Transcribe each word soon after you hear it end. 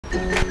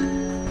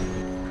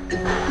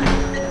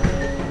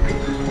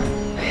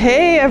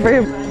Hey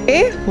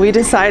everybody! We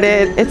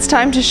decided it's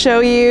time to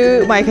show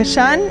you my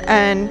kashan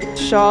and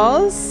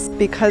shawls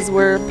because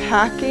we're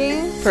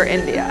packing for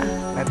India.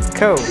 Let's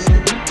go!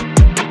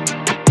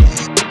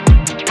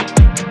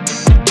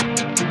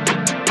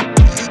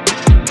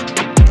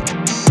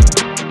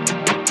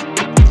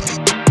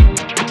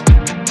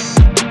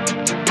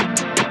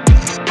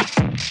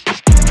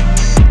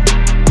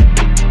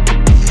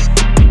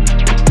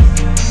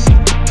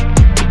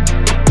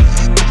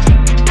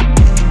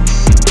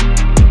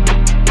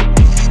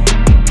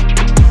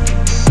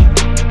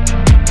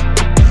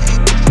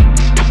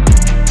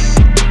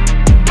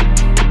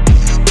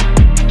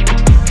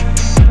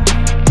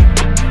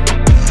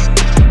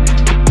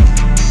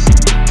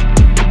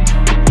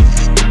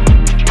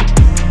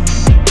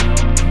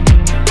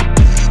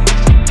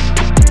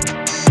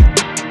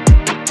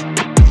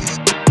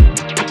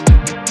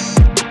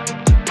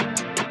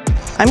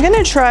 I'm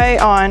gonna try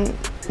on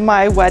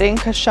my wedding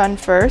kashan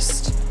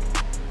first.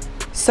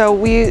 So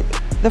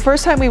the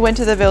first time we went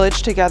to the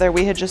village together,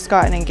 we had just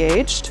gotten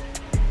engaged.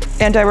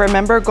 And I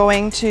remember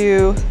going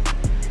to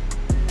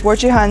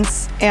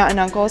Warchihan's aunt and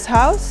uncle's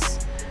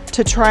house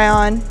to try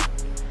on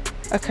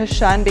a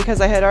kashan because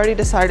I had already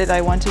decided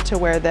I wanted to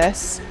wear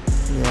this.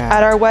 Yeah.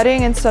 At our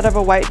wedding, instead of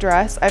a white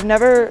dress, I've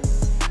never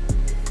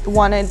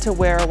wanted to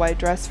wear a white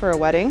dress for a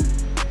wedding.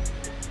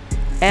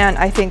 And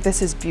I think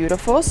this is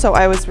beautiful, so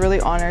I was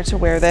really honored to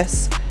wear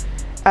this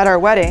at our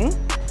wedding.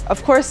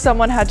 Of course,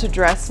 someone had to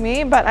dress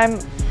me, but I'm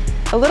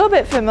a little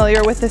bit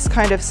familiar with this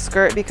kind of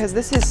skirt because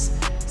this is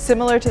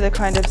similar to the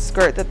kind of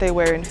skirt that they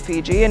wear in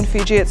Fiji. In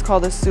Fiji, it's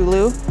called a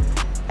sulu,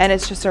 and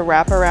it's just a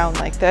wraparound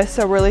like this,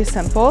 so really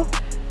simple.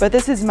 But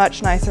this is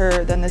much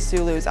nicer than the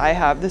sulus I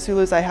have. The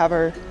sulus I have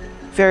are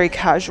very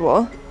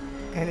casual.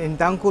 And in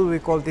Tangkhul, we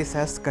call this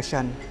as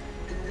kashan.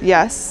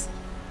 Yes,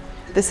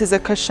 this is a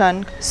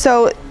kashan.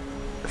 So,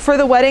 for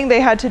the wedding,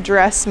 they had to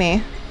dress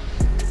me.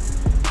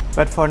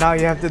 But for now,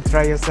 you have to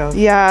try yourself.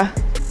 Yeah.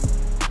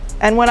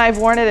 And when I've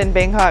worn it in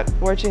Bangkok,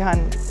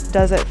 Warchihan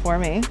does it for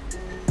me.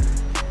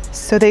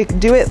 So they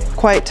do it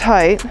quite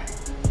tight.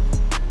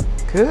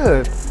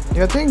 Good.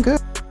 You're doing good.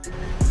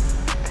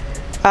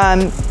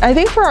 I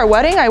think for our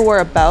wedding, I wore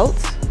a belt.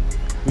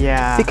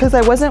 Yeah. Because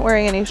I wasn't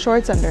wearing any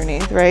shorts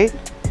underneath, right?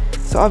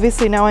 So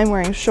obviously now I'm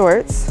wearing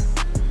shorts.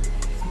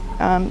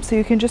 So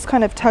you can just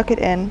kind of tuck it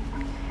in.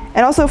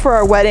 And also for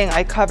our wedding,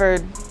 I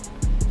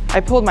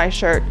pulled my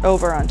shirt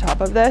over on top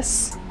of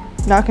this.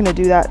 Not gonna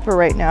do that for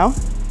right now.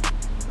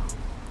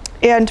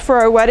 And for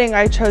our wedding,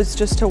 I chose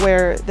just to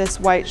wear this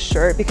white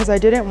shirt because I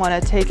didn't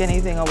want to take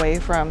anything away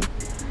from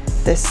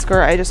this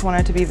skirt. I just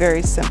wanted it to be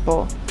very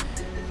simple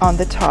on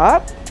the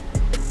top.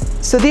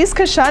 So these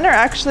kashan are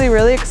actually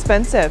really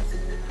expensive.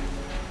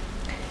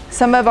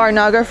 Some of our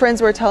Naga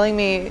friends were telling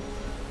me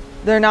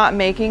they're not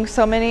making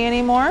so many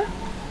anymore.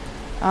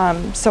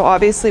 So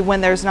obviously when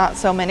there's not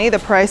so many, the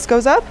price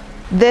goes up.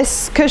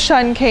 This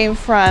kashan came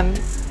from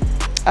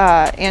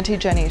Auntie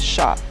Jenny's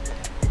shop,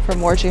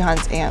 from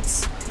Warchihan's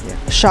aunt's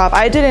shop.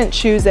 I didn't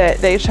choose it,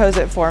 they chose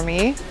it for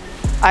me.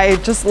 I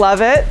just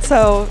love it,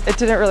 so it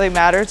didn't really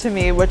matter to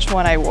me which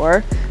one I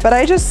wore. But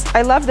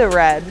I love the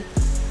red.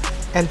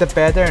 And the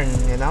pattern,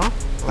 you know?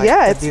 Like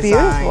yeah, it's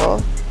design.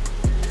 beautiful.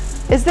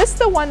 Is this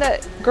the one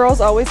that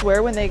girls always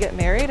wear when they get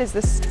married?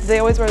 They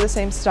always wear the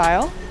same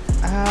style?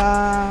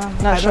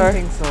 Not sure. I don't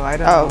think so. I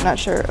don't know. Oh, not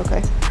sure.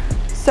 Okay.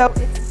 So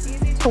it's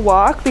easy to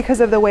walk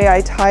because of the way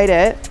I tied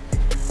it.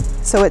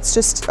 So it's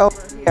just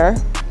over here.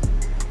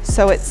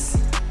 So it's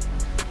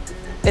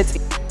easy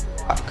to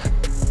walk.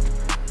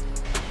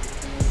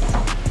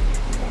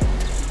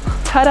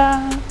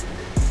 Ta-da!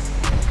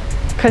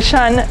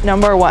 Kashan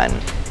number 1.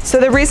 So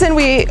the reason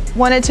we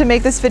wanted to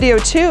make this video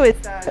too is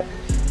that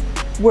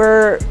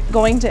we're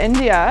going to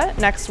India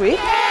next week.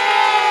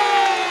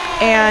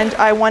 And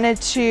I wanted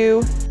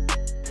to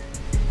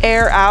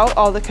air out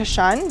all the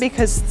kashan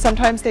because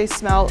sometimes they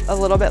smell a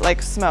little bit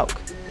like smoke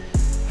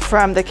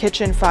from the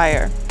kitchen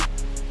fire.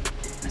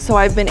 So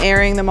I've been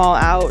airing them all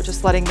out,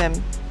 just letting them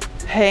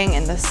hang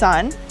in the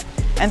sun,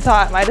 and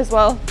thought might as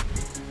well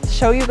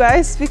show you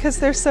guys because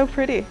they're so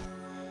pretty.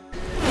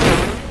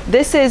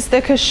 This is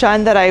the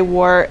kashan that I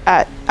wore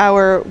at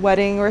our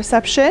wedding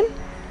reception.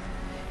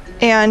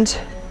 And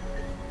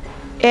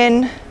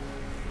in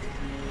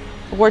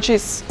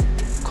Warchi's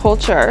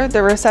culture,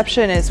 the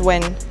reception is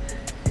when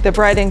the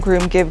bride and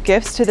groom give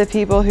gifts to the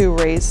people who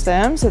raised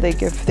them. So they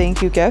give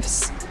thank you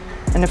gifts.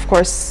 And of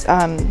course,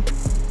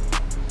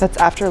 that's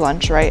after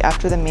lunch, right?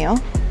 After the meal.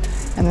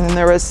 And then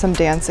there was some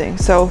dancing.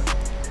 So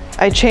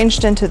I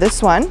changed into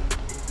this one.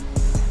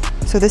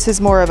 So this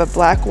is more of a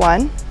black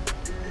one.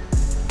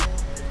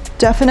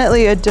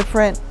 Definitely a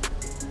different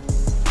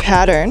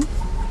pattern.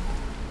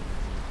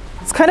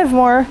 It's kind of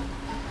more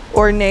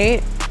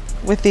ornate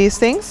with these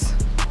things.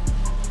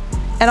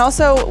 And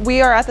also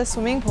we are at the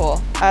swimming pool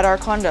at our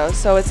condo,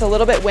 so it's a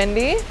little bit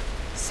windy.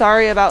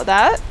 Sorry about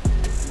that.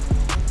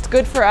 It's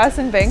good for us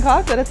in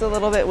Bangkok that it's a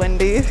little bit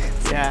windy.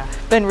 It's yeah.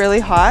 been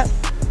really hot.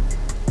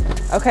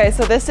 Okay,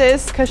 so this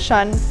is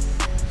kashan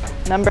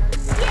Number.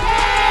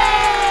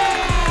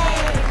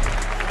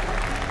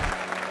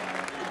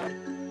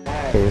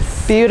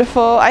 Yes.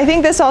 Beautiful. I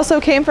think this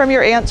also came from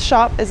your aunt's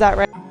shop, is that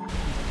right?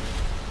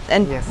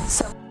 And Yes.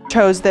 someone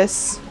chose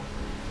this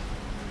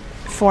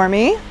for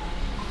me.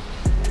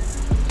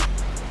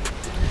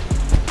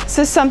 This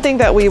is something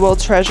that we will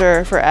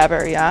treasure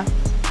forever, yeah?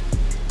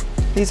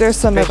 These are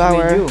some Especially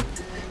of our... you.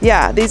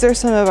 Yeah, these are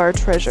some of our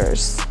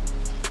treasures.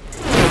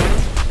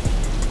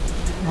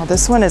 Well,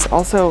 this one is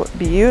also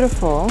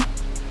beautiful.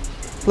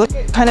 Look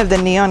at kind of the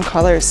neon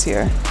colors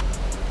here.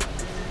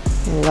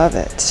 Love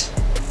it.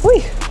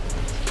 Whee!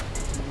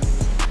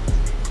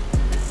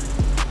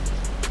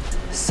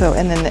 So,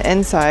 and then the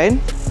inside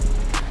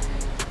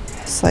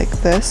is like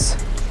this.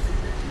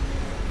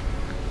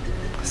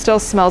 Still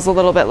smells a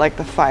little bit like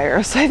the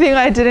fire, so I think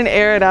I didn't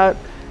air it out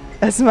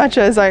as much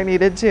as I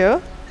needed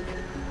to.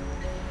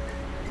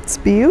 It's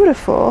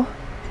beautiful.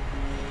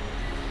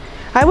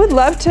 I would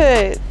love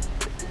to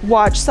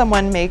watch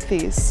someone make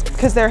these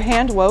because they're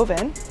hand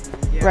woven,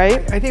 Yeah,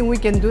 right? I think we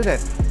can do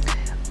that.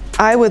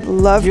 I would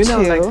love You to.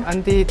 know, like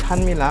Auntie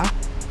Tanmila,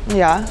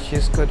 Yeah.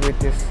 she's good with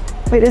this.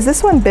 Wait, is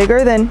this one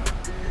bigger than?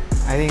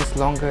 I think it's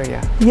longer,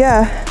 yeah.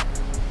 Yeah.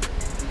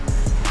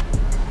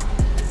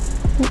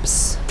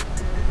 Oops.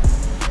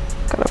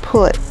 Gotta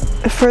pull it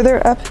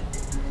further up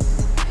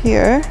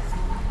here.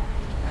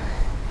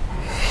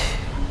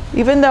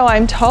 Even though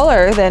I'm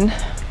taller than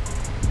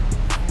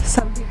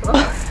some people,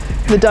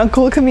 the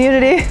Tangkhul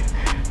community,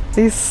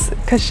 these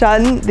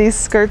kashan, these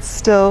skirts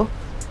still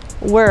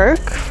work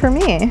for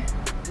me.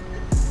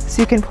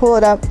 So you can pull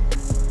it up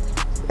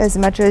as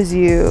much as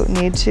you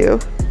need to.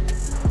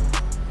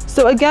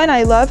 So again,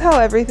 I love how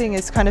everything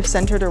is kind of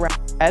centered around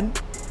red.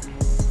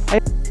 I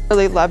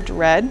really loved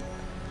red,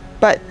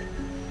 but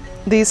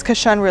these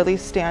kashan really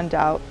stand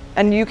out.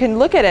 And you can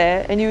look at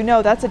it and you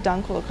know that's a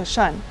Tangkhul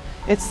kashan.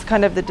 It's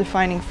kind of the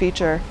defining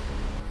feature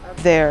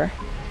of their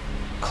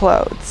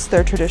clothes,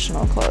 their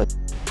traditional clothes.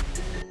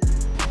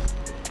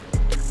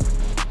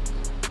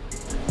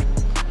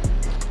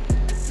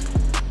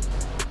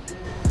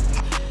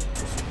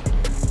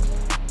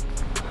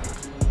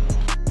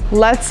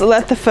 Let's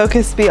let the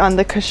focus be on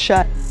the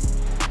kashan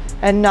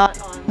and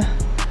not on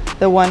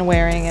the one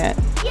wearing it.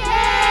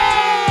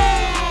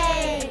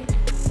 Yay!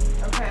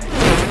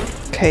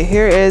 Okay,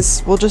 here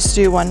is, we'll just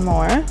do one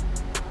more.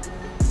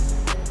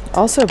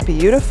 Also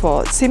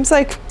beautiful. It seems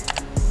like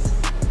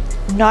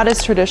not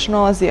as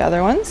traditional as the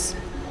other ones.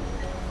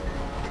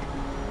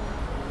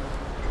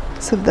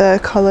 So the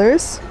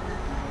colors.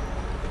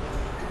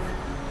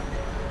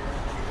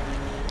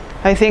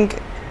 I think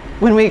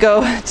when we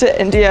go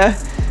to India,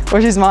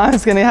 Orchi's mom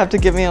is gonna have to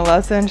give me a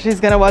lesson. She's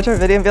gonna watch our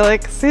video and be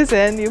like,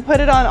 Susan, you put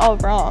it on all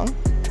wrong.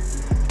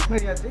 No,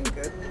 yeah, I think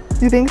good.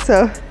 You think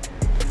so?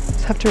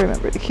 Just have to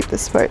remember to keep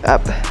this part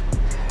up.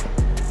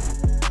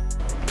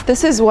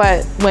 This is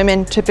what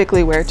women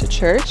typically wear to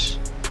church.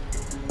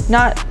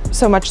 Not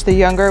so much the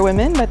younger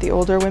women, but the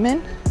older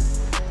women.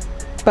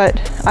 But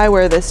I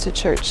wear this to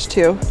church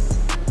too,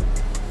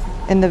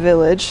 in the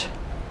village.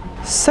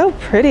 So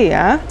pretty,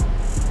 huh?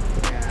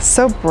 Yeah.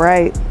 So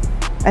bright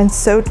and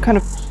so kind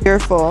of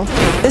cheerful.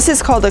 This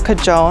is called a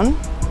Kachon.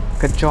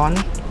 Kachon.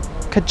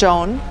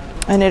 Kachon,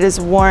 and it is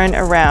worn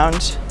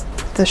around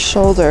the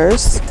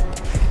shoulders.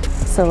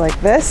 So like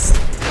this,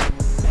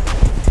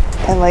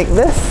 and like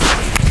this.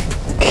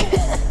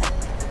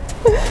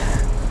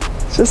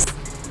 Just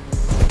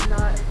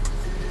not.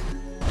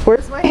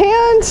 Where's my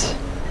hand?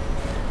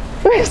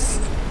 Where's?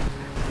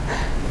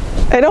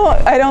 I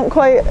don't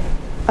quite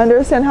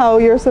understand how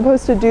you're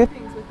supposed to do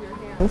things with your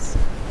hands.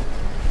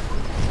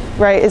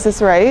 Right? Is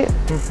this right?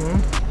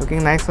 Mm-hmm.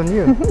 Looking nice on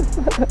you.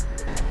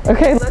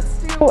 Okay, let's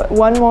do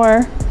one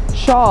more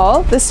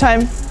shawl. This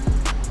time,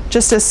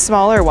 just a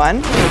smaller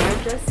one.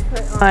 I just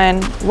put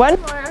on one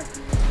more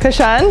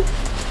kashan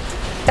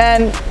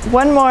and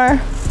one more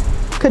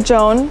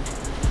Kachon.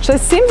 So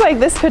it seems like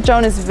this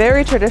Kachon is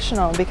very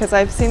traditional because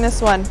I've seen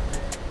this one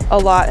a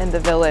lot in the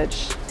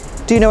village.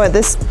 Do you know what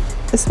this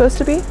is supposed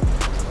to be?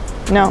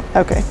 No?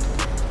 Okay.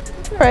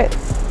 All right.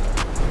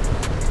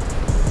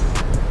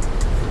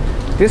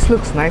 This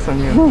looks nice on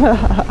you.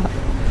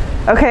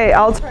 Okay,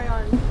 I'll try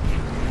on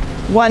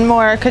one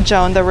more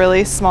Kachon, the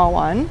really small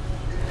one.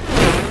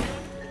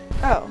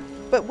 Oh,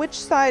 but which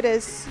side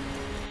is...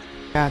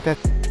 Yeah, that's...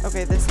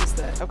 Okay, this is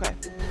the... Okay.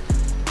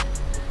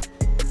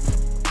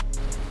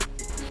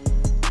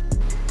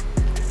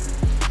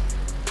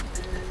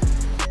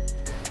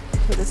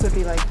 So this would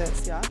be like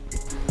this, yeah?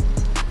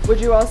 Would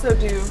you also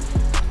do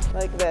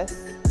like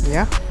this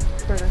Yeah.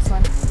 for this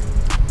one?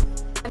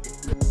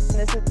 And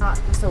this is not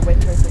just a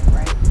winter thing,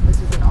 right?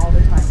 This isn't all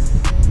the time.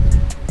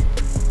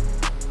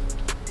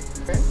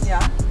 Yeah?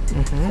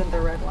 Mm-hmm. Then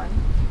the red one.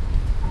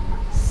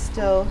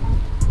 Still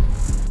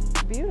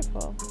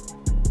beautiful.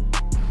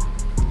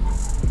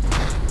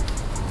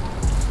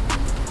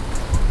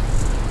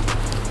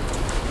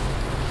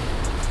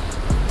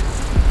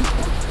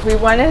 We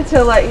wanted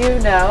to let you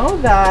know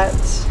that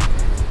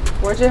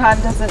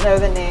Orchihan doesn't know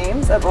the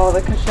names of all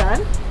the kashan,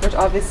 which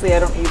obviously I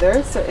don't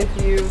either. So if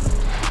you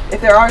If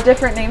there are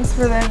different names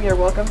for them, you're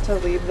welcome to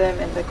leave them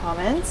in the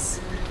comments.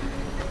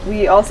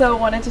 We also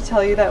wanted to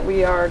tell you that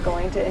we are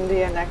going to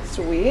India next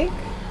week.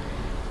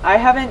 I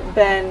haven't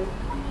been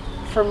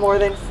for more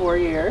than 4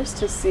 years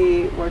to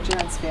see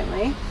Warchihan's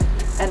family,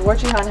 and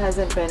Warchihan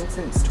hasn't been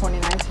since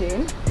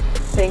 2019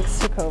 thanks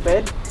to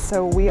COVID.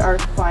 So we are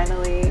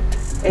finally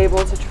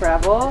able to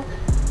travel,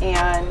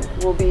 and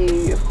we'll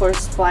be, of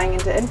course, flying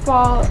into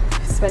Imphal,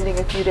 spending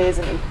a few days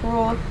in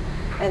Ukhrul,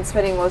 and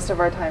spending most of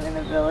our time in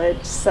the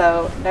village.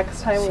 So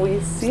next time we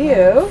see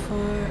you,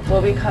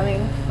 we'll be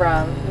coming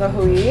from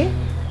Lahui,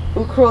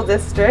 Ukhrul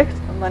district,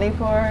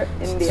 Manipur,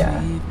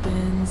 India.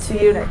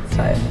 See you next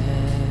time.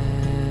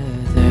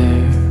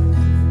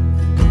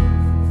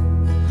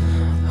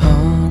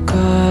 Oh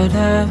God,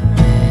 I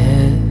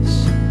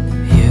miss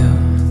you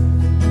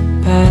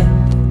bad,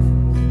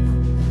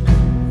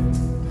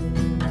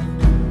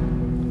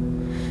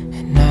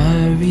 and I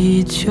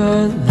read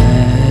your letters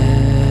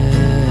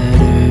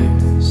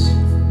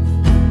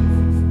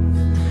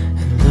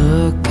and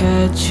look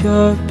at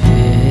your pictures.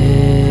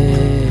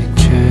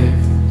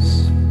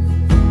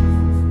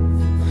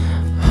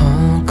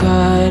 Oh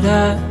God, I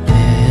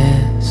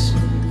miss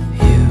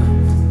you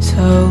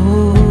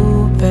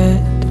so bad.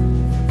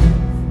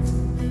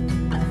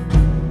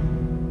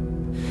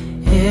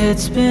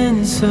 It's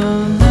been so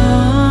long,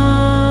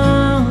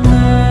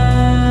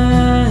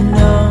 I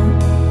know,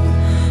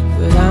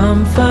 but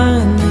I'm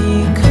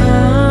finally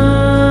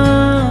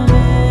coming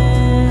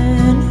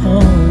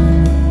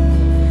home.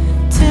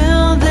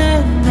 Till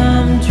then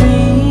I'm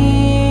dreaming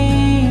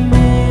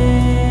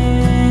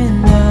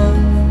of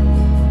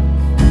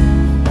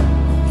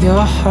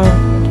your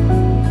heart,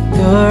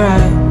 your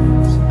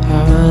eyes,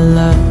 our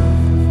love.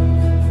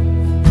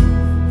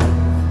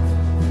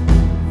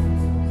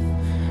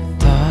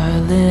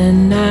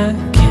 Darling, I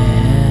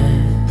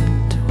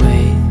can't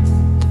wait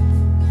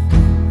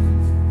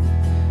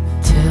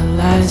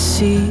till I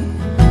see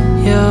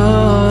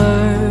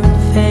your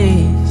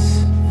face.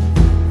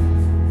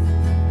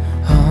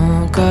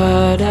 Oh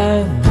God,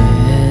 I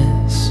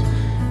miss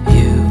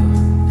you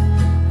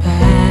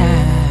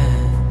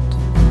bad.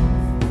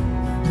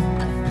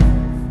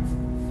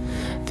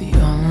 The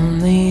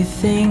only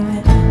thing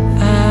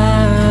I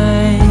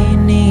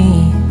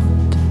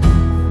need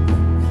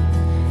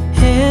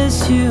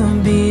is you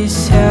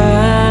beside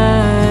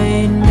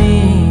me.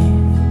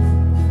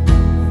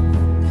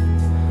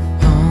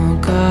 Oh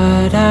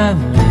God, I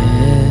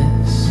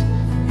miss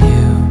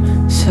you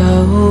so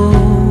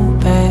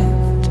bad.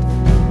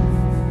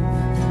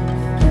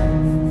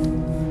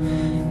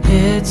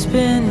 It's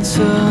been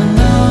so long.